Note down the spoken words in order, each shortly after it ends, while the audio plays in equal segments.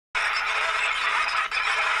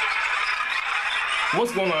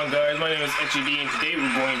What's going on, guys? My name is HED, and today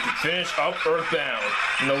we're going to finish up Earthbound.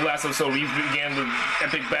 In the last episode, we began the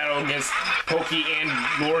epic battle against Pokey and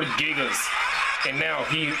Lord Giygas, and now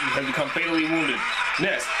he has become fatally wounded.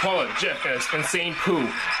 Next, Paula, Jeff, and Insane Pooh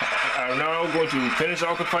are now going to finish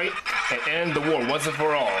off the fight and end the war once and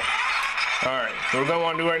for all. Alright, what we're going to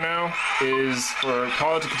want to do right now is for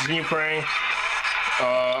Paula to continue praying.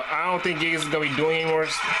 I don't think Giygas is going to be doing any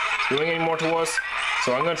more to us.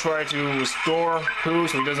 So I'm going to try to restore Pooh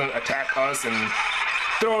so he doesn't attack us and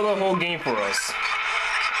throw the whole game for us.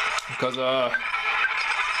 Because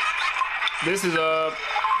this is a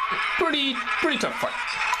pretty tough fight.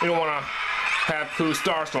 We don't want to have Pooh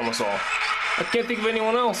Starstorm us all. I can't think of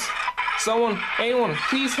anyone else. Anyone,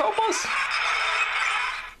 please help us.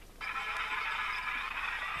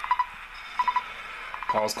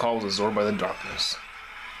 Paul's call was absorbed by the darkness.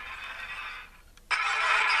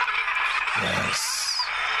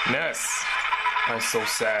 Ness. I'm so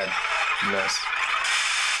sad. Ness.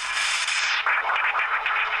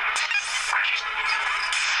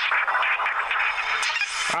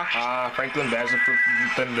 Haha, Franklin Badger for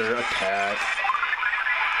Thunder attack.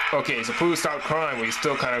 Okay, so Pooh stopped crying, but he's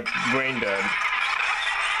still kind of brain dead.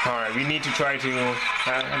 Alright, we need to try to... do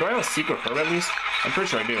I have a secret herb at least? I'm pretty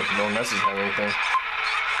sure I do. No, Ness doesn't have anything.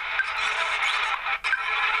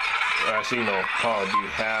 Actually, no. Paul, do you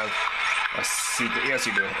have a secret? Yes,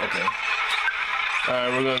 you do. Okay.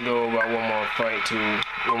 Alright, we're gonna go about one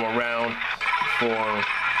more round before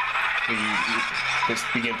we just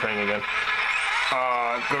begin praying again.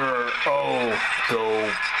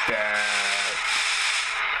 Go back.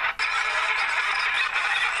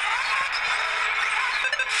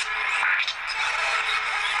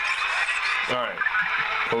 Alright,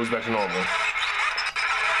 pose back to normal.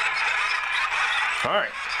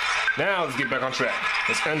 Alright, now let's get back on track.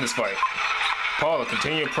 Let's end this fight. Paula,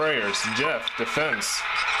 continue your prayers. Jeff, defense.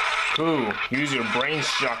 Pooh, use your brain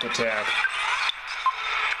shock attack.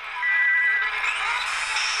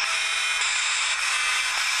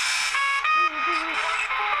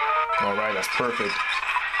 Alright, that's perfect.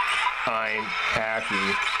 I'm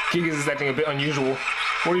happy. Giygas is acting a bit unusual.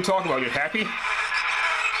 What are you talking about? You're happy?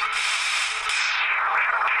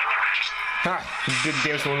 Ha! He did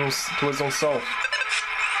damage to his own soul.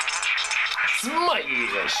 Smite!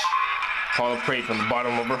 Paula prayed from the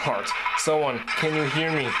bottom of her heart. Someone, can you hear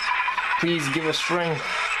me? Please give us strength.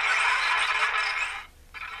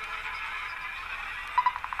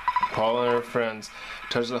 Paula and her friends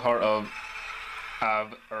touched the heart of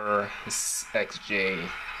XJ.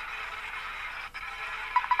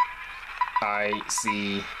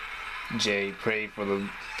 ICJ prayed for the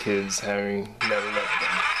kids having never left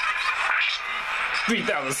them.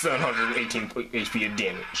 3,718 HP of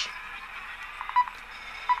damage.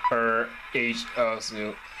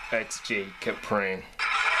 XJ kept praying.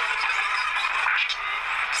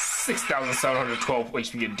 6,712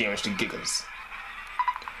 HP of damage to Giygas.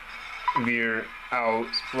 Veer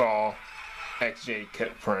Outlaw XJ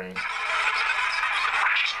kept praying.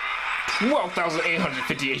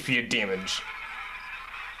 12,850 HP of damage.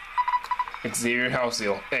 Xavier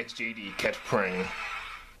Houseel XJD kept praying.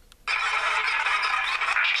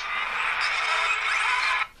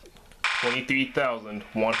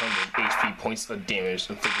 23,100 HP points of damage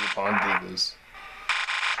inflicted upon Giygas.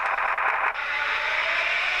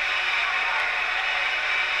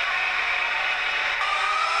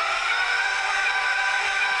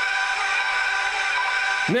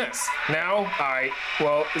 Next,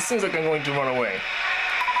 well, it seems like I'm going to run away.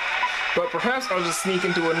 But perhaps I'll just sneak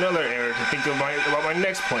into another area to think about my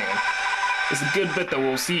next plan. It's a good bet that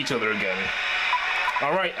we'll see each other again.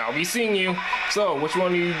 Alright, I'll be seeing you. So, which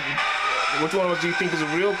one of us do you think is a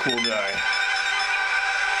real cool guy?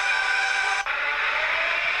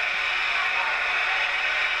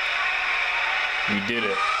 We did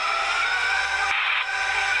it.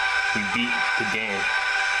 We beat the game.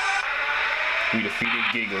 We defeated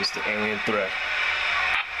Giygas, the alien threat.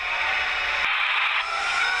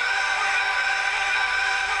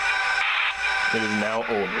 It is now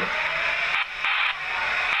over.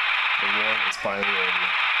 The war is finally over.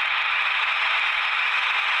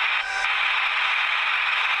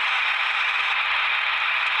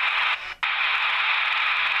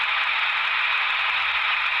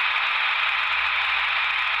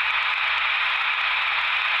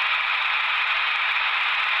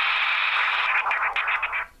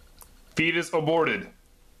 Fetus aborted.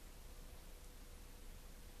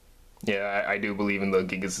 Yeah, I do believe in the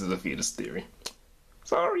Giygas is a fetus theory.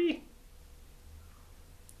 Sorry.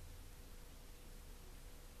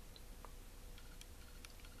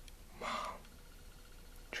 Mom.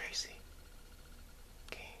 Tracy.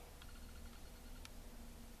 King.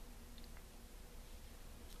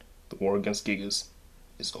 The war against Giygas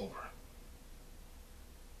is over.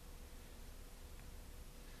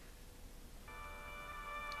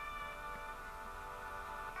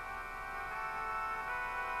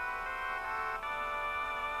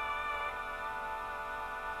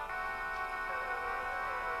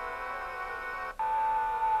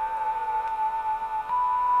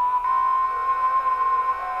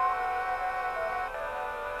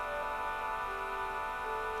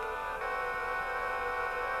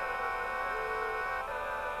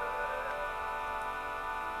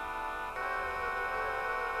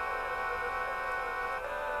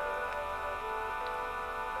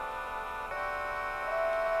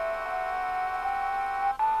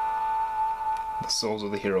 The souls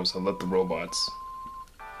of the heroes have left the robots.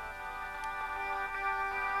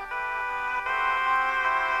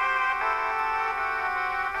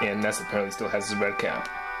 And Ness apparently still has his red cap.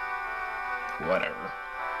 Whatever.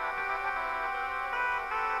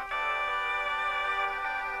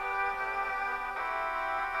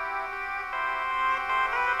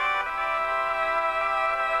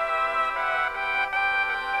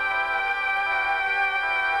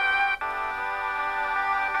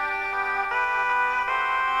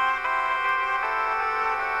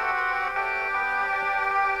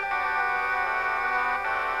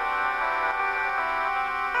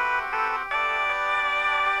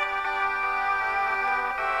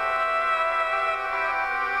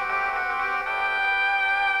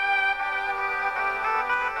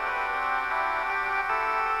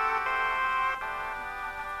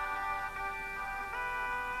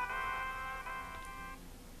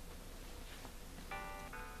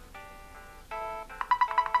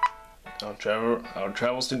 Our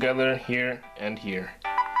travels together here and here.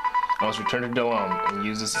 I must return to Delam and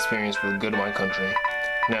use this experience for the good of my country.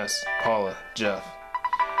 Ness, Paula, Jeff.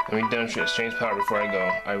 Let me demonstrate strange power before I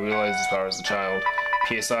go. I realized this power as a child.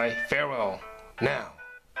 PSI, farewell. Now.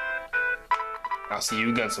 I'll see you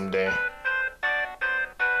again someday.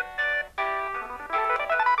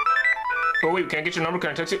 Oh wait, can I get your number?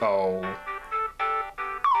 Can I text you? Oh.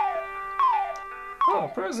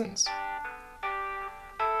 Oh, presents.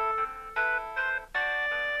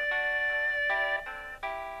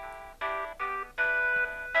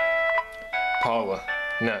 Paula,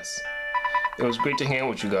 Ness. It was great to hang out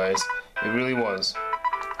with you guys. It really was.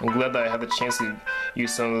 I'm glad that I had the chance to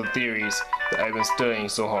use some of the theories that I've been studying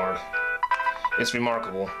so hard. It's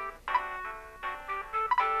remarkable.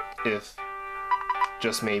 If,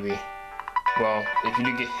 just maybe, well, if you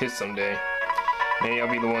do get hit someday, maybe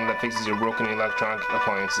I'll be the one that fixes your broken electronic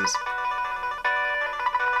appliances.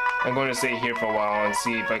 I'm going to stay here for a while and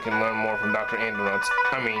see if I can learn more from Dr. Andonuts.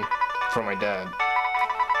 I mean, from my dad.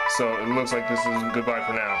 So it looks like this is goodbye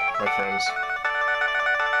for now, my friends.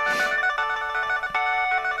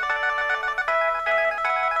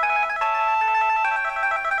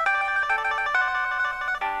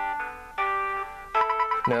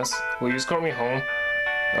 Ness, will you escort me home?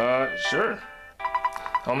 Sure.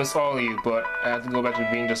 I'll miss all of you, but I have to go back to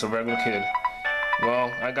being just a regular kid.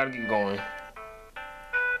 Well, I gotta get going.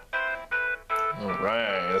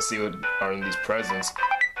 Alright, let's see what are in these presents.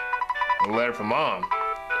 A letter from Mom.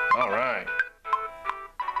 Alright.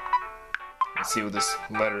 Let's see what this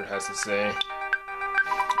letter has to say.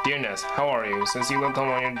 Dear Ness, how are you? Since you left home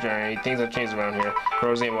on your journey, things have changed around here.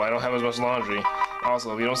 For example, I don't have as much laundry.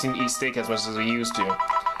 Also, we don't seem to eat steak as much as we used to.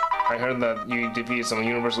 I heard that you defeated some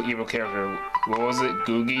universal evil character. What was it?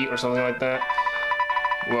 Googie or something like that?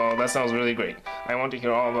 Well, that sounds really great. I want to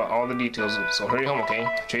hear all about all the details, so hurry home, okay?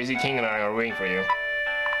 Tracy King and I are waiting for you.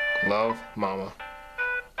 Love, Mama.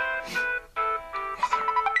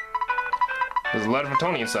 There's a letter from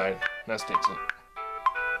Tony inside. Ness takes it.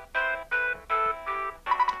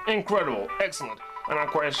 Incredible. Excellent. I'm not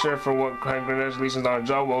quite sure for what kind. Congratulations on a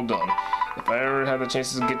job well done. If I ever have the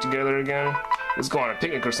chance to get together again, let's go on a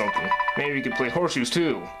picnic or something. Maybe we could play horseshoes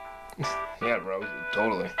too. Yeah, bro.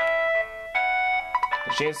 Totally.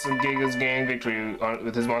 The chance of Giygas gaining victory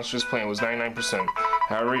with his monstrous plan was 99%.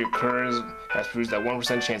 However, your courage has produced that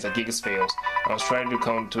 1% chance that Giygas fails. I was trying to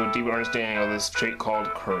come to a deeper understanding of this trait called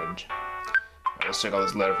courage. Right, let's check out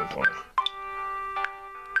this letter from Tony.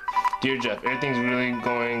 Dear Jeff, everything's really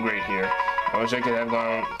going great here. I wish I could have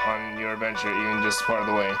gone on your adventure even just part of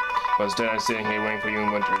the way, but instead I'm sitting here waiting for you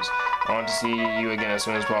in Winters. I want to see you again as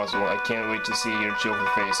soon as possible. I can't wait to see your cheerful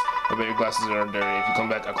face. I bet your glasses are dirty. If you come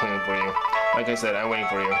back, I'll clean them for you. Like I said, I'm waiting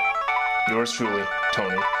for you. Yours truly,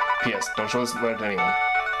 Tony. P.S. Don't show this letter to anyone.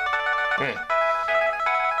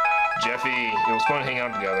 Jeffy, it was fun hanging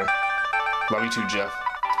out together. Love you too, Jeff.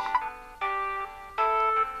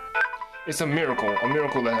 It's a miracle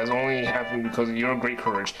that has only happened because of your great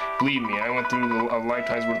courage. Believe me, I went through a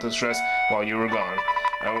lifetime's worth of stress while you were gone.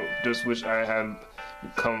 I just wish I had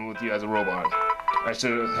come with you as a robot. I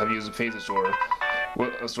should have used a phaser story.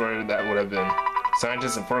 What a story that would have been.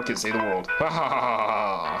 Scientists and 4 kids save the world. Ha ha ha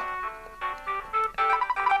ha ha!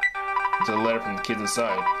 It's a letter from the kids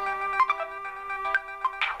inside.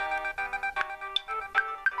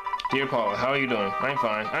 Dear Paula, how are you doing? I'm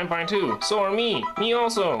fine. I'm fine too. So are me. Me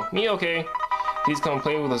also. Me okay. Please come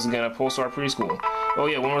play with us again at Polestar Preschool. Oh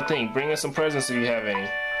yeah, one more thing. Bring us some presents if you have any.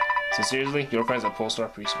 Sincerely, your friends at Polestar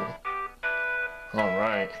Preschool.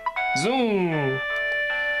 Alright. Zoom!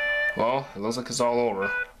 Well, it looks like it's all over.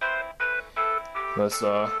 Let's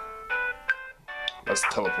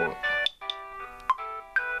teleport.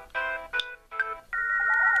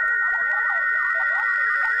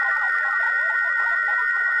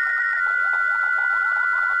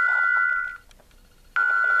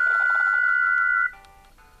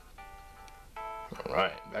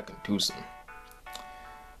 Alright, back in Tucson.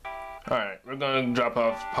 Alright, we're gonna drop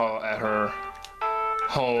off Paula at her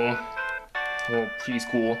home, little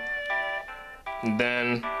preschool. And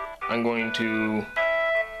then I'm going to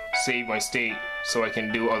save my state so I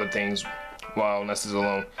can do other things while Ness is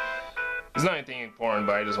alone. It's not anything important,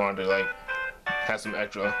 but I just wanted to like have some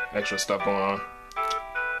extra stuff going on.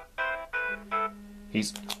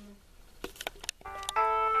 He's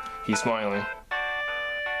smiling.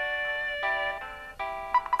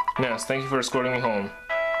 Ness, thank you for escorting me home.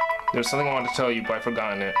 There's something I wanted to tell you, but I've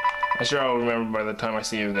forgotten it. I'm sure I'll remember by the time I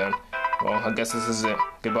see you again. Well, I guess this is it.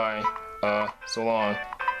 Goodbye. So long.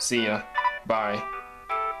 See ya. Bye.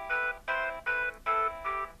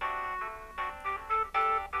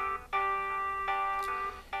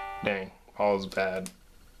 Dang, Paul's bad.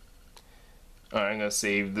 Alright, I'm gonna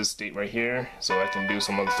save this state right here so I can do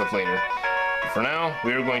some other stuff later. But for now,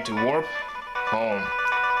 we are going to warp home.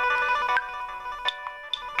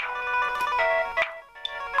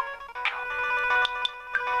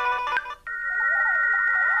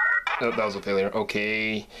 Oh, that was a failure.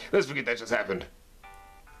 Okay, let's forget that just happened.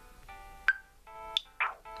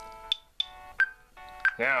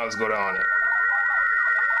 Now let's go down it.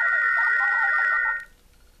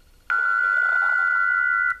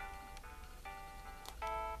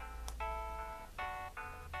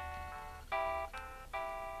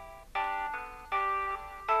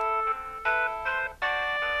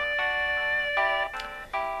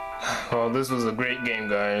 Well, this was a great game,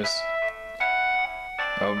 guys.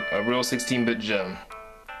 A real 16-bit gem.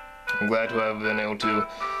 I'm glad to have been able to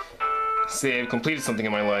say I've completed something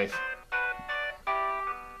in my life.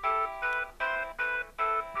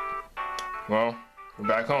 Well, we're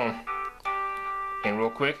back home. And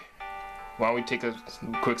real quick, why don't we take a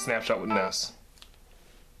quick snapshot with Ness.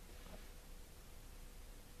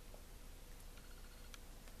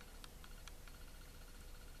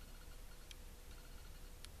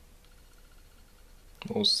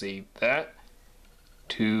 We'll save that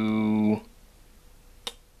to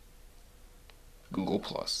Google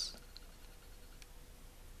Plus.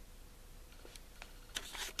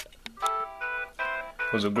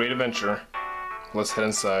 It was a great adventure. Let's head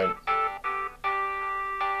inside.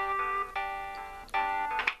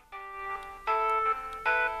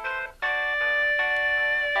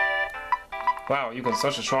 Wow, you've been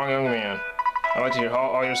such a strong young man. I'd like to hear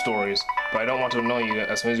all your stories, but I don't want to annoy you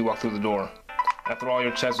as soon as you walk through the door. After all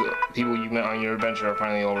your chats with people you met on your adventure are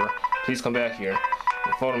finally over, please come back here.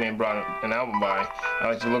 The photo man brought an album by. I'd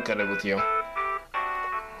like to look at it with you.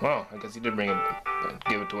 Well, I guess he did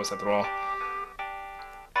give it to us after all.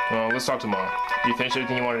 Well, let's talk tomorrow. Did you finish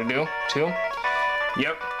everything you wanted to do, too?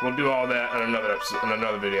 Yep, we'll do all that in another episode, in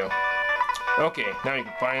another video. Okay, now you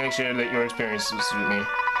can finally share your experiences with me.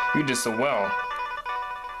 You did so well.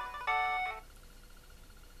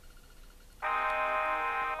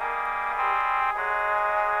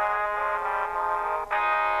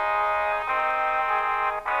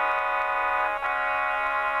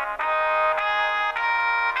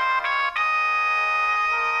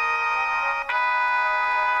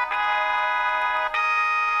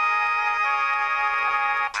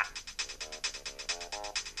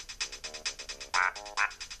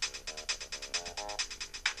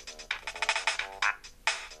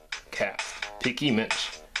 Cast. Picky Minch.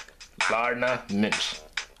 Larna Minch.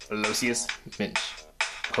 Aloysius Minch.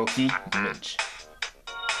 Pokey Minch.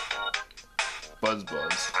 Buzz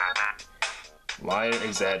Buzz. Liar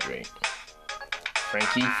Exaggerate.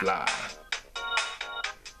 Frankie Fly.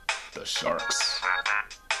 The Sharks.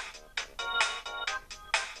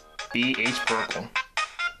 B.H. Burkle.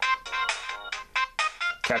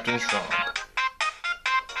 Captain Strong.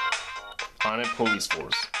 Haunted Police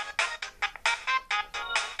Force.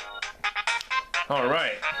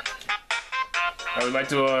 Alright. I would like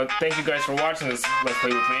to thank you guys for watching this Let's Play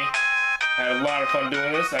with me. I had a lot of fun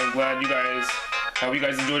doing this. I'm glad I hope you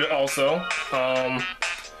guys enjoyed it also.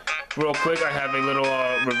 Real quick, I have a little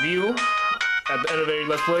review. At the end of every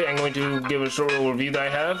Let's Play, I'm going to give a short little review that I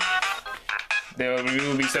have. The review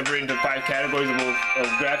will be separated into 5 categories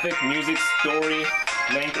of graphic, music, story,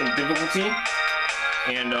 length, and difficulty.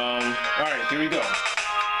 And, alright, here we go.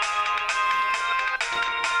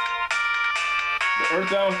 The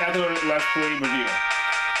Earthbound After Let's Play review.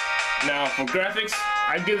 Now, for graphics,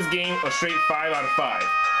 I give this game a straight 5 out of 5.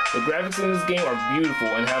 The graphics in this game are beautiful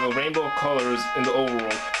and have a rainbow of colors in the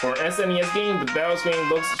overworld. For an SNES game, the battle screen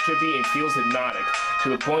looks trippy and feels hypnotic, to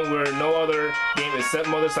the point where no other game except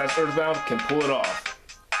Mother/Earthbound can pull it off.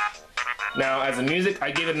 Now, as a music,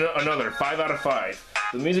 I give it another 5 out of 5.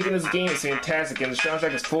 The music in this game is fantastic, and the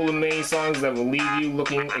soundtrack is full of many songs that will leave you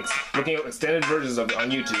looking up extended versions of it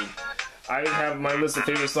on YouTube. I have my list of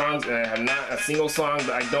favorite songs, and I have not a single song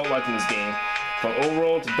that I don't like in this game. From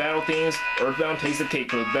overworld to battle themes, Earthbound takes the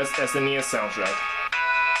cake for the best SNES soundtrack.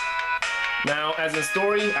 Now, as in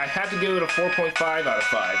story, I have to give it a 4.5 out of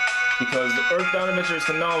 5, because the Earthbound adventure is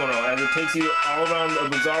phenomenal, as it takes you all around a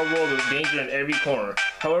bizarre world with danger in every corner.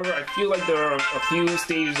 However, I feel like there are a few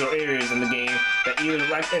stages or areas in the game that either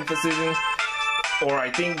lack emphasis or I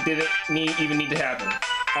think didn't even need to happen.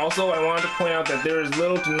 Also, I wanted to point out that there is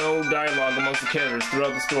little to no dialogue amongst the characters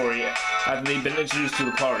throughout the story after they've been introduced to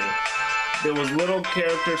the party. There was little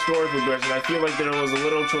character story progression. I feel like there was a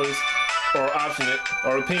little choice or option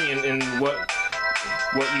or opinion in what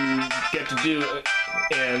you get to do,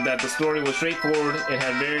 and that the story was straightforward and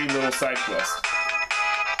had very little side quests.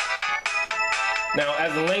 Now,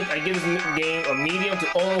 as a length, I give this game a medium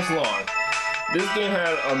to almost long. This game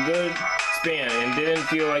had a good span and didn't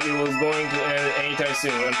feel like it was going to end anytime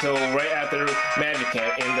soon until right after Magic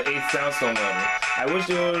Camp in the 8th Soundstone level. I wish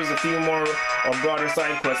there was a few more or broader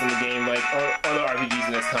side quests in the game like other RPGs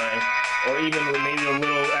in this time, or even maybe a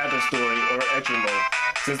little after story or extra mode,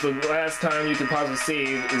 since the last time you can possibly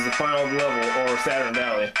save is the final level or Saturn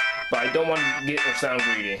Valley, but I don't want to get or sound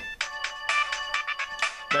greedy.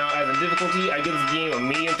 Now, as a difficulty, I give this game a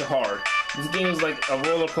medium to hard. This game is like a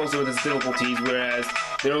roller coaster with its difficulties, whereas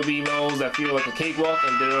there will be levels that feel like a cakewalk,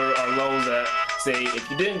 and there are levels that say, if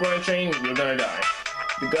you didn't grind train, you're gonna die.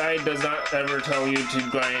 The guide does not ever tell you to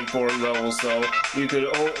grind for levels, so you could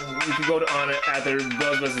go on it after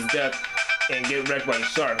Ghostbusters' death and get wrecked by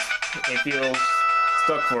sharks and feel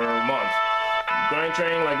stuck for a month. Grind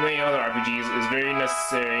training, like many other RPGs, is very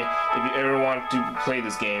necessary if you ever want to play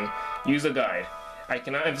this game. Use a guide. I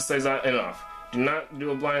cannot emphasize that enough. Do not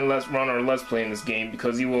do a blind let's run or let's play in this game,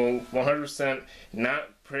 because you will 100% not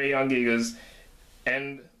prey on Giygas,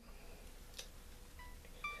 and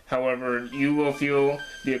however, you will feel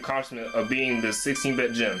the accomplishment of being this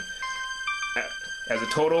 16-bit gem. As a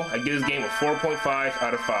total, I give this game a 4.5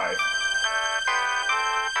 out of 5.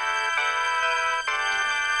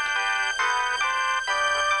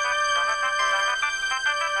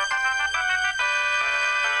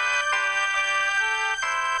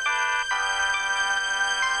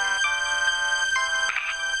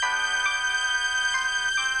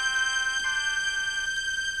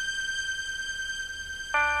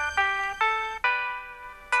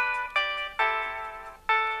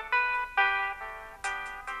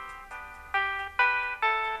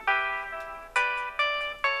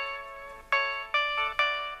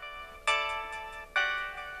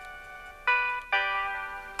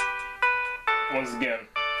 Once again,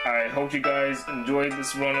 I hope you guys enjoyed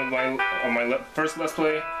this run of my first Let's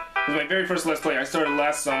Play. This is my very first Let's Play. I started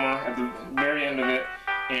last summer at the very end of it,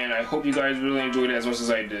 and I hope you guys really enjoyed it as much as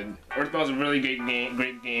I did. Earthbound is a really great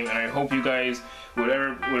game, and I hope you guys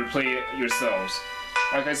would play it yourselves.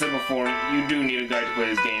 Like I said before, you do need a guide to play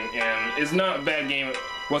this game, and it's not a bad game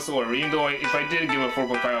whatsoever. Even though if I did give it a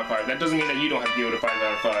 4.5 out of 5, that doesn't mean that you don't have to give it a 5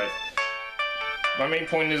 out of 5. My main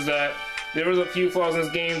point is that there was a few flaws in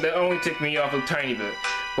this game that only ticked me off a tiny bit.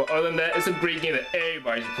 But other than that, it's a great game that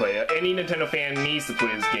everybody should play. Any Nintendo fan needs to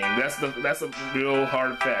play this game. That's a real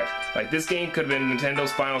hard fact. Like, this game could have been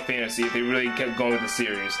Nintendo's Final Fantasy if they really kept going with the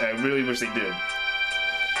series, and I really wish they did.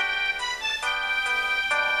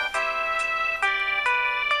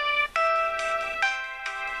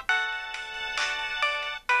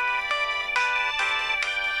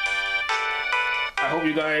 I hope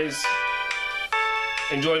you guys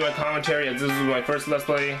enjoyed my commentary, as this was my first Let's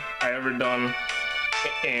Play I ever done,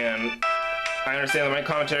 and I understand that my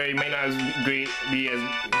commentary may not be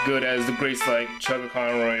as good as the greats like Chugga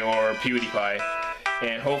Conroy or PewDiePie,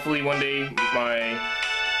 and hopefully one day my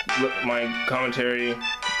commentary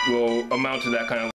will amount to that kind of